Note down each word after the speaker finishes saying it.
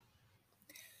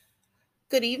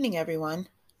Good evening, everyone.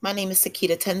 My name is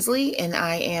Sakita Tinsley, and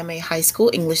I am a high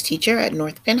school English teacher at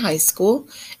North Penn High School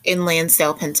in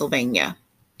Lansdale, Pennsylvania.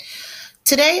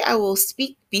 Today, I will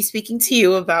be speaking to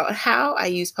you about how I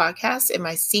use podcasts in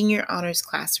my senior honors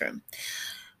classroom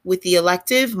with the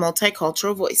elective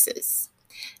Multicultural Voices.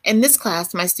 In this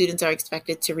class, my students are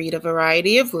expected to read a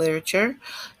variety of literature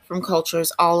from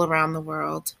cultures all around the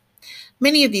world.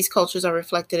 Many of these cultures are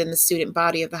reflected in the student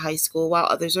body of the high school, while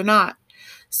others are not.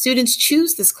 Students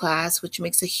choose this class, which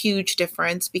makes a huge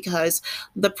difference because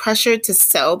the pressure to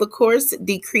sell the course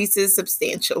decreases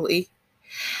substantially.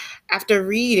 After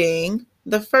reading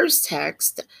the first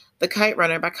text, The Kite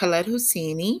Runner by Khaled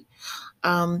Hosseini,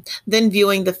 then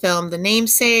viewing the film The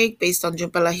Namesake based on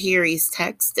Jhumpa Lahiri's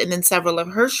text, and then several of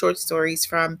her short stories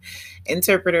from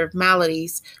Interpreter of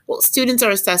Maladies. Well, students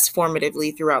are assessed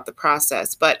formatively throughout the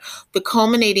process, but the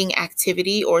culminating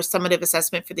activity or summative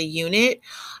assessment for the unit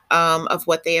of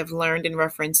what they have learned in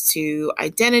reference to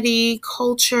identity,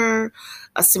 culture,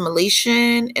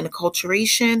 assimilation, and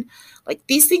acculturation, like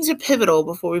these things are pivotal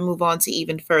before we move on to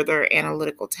even further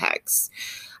analytical texts.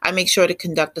 I make sure to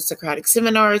conduct a Socratic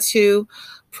seminar or two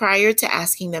prior to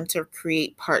asking them to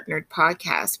create partnered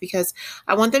podcasts because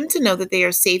I want them to know that they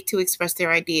are safe to express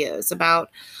their ideas about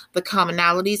the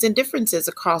commonalities and differences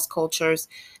across cultures,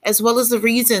 as well as the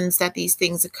reasons that these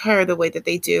things occur the way that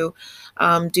they do,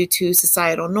 due to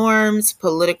societal norms,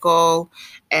 political,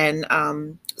 and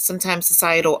sometimes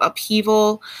societal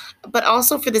upheaval, but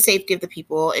also for the safety of the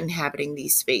people inhabiting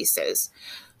these spaces.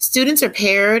 Students are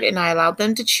paired, and I allowed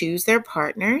them to choose their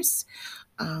partners.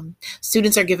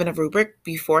 Students are given a rubric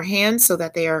beforehand so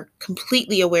that they are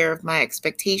completely aware of my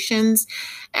expectations,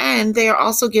 and they are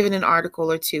also given an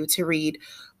article or two to read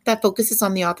that focuses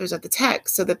on the authors of the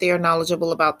text so that they are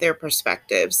knowledgeable about their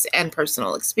perspectives and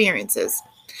personal experiences.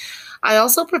 I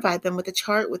also provide them with a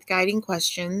chart with guiding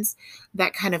questions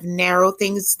that kind of narrow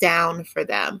things down for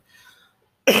them.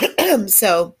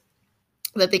 So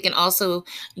that they can also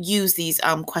use these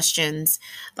questions,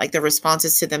 like the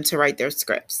responses to them, to write their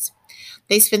scripts.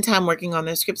 They spend time working on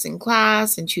their scripts in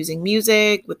class and choosing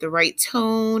music with the right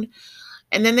tone.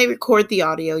 And then they record the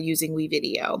audio using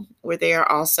WeVideo, where they are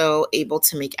also able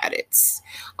to make edits.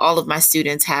 All of my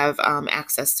students have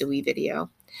access to WeVideo.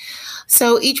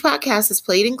 So each podcast is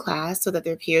played in class so that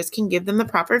their peers can give them the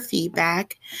proper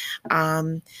feedback,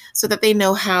 so that they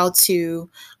know how to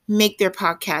make their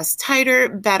podcast tighter,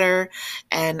 better,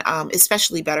 and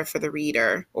especially better for the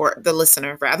reader or the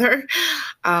listener, rather.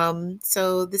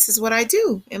 So this is what I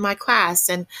do in my class,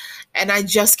 and I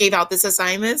just gave out this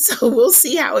assignment, so we'll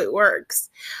see how it works.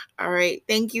 All right.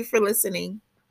 Thank you for listening.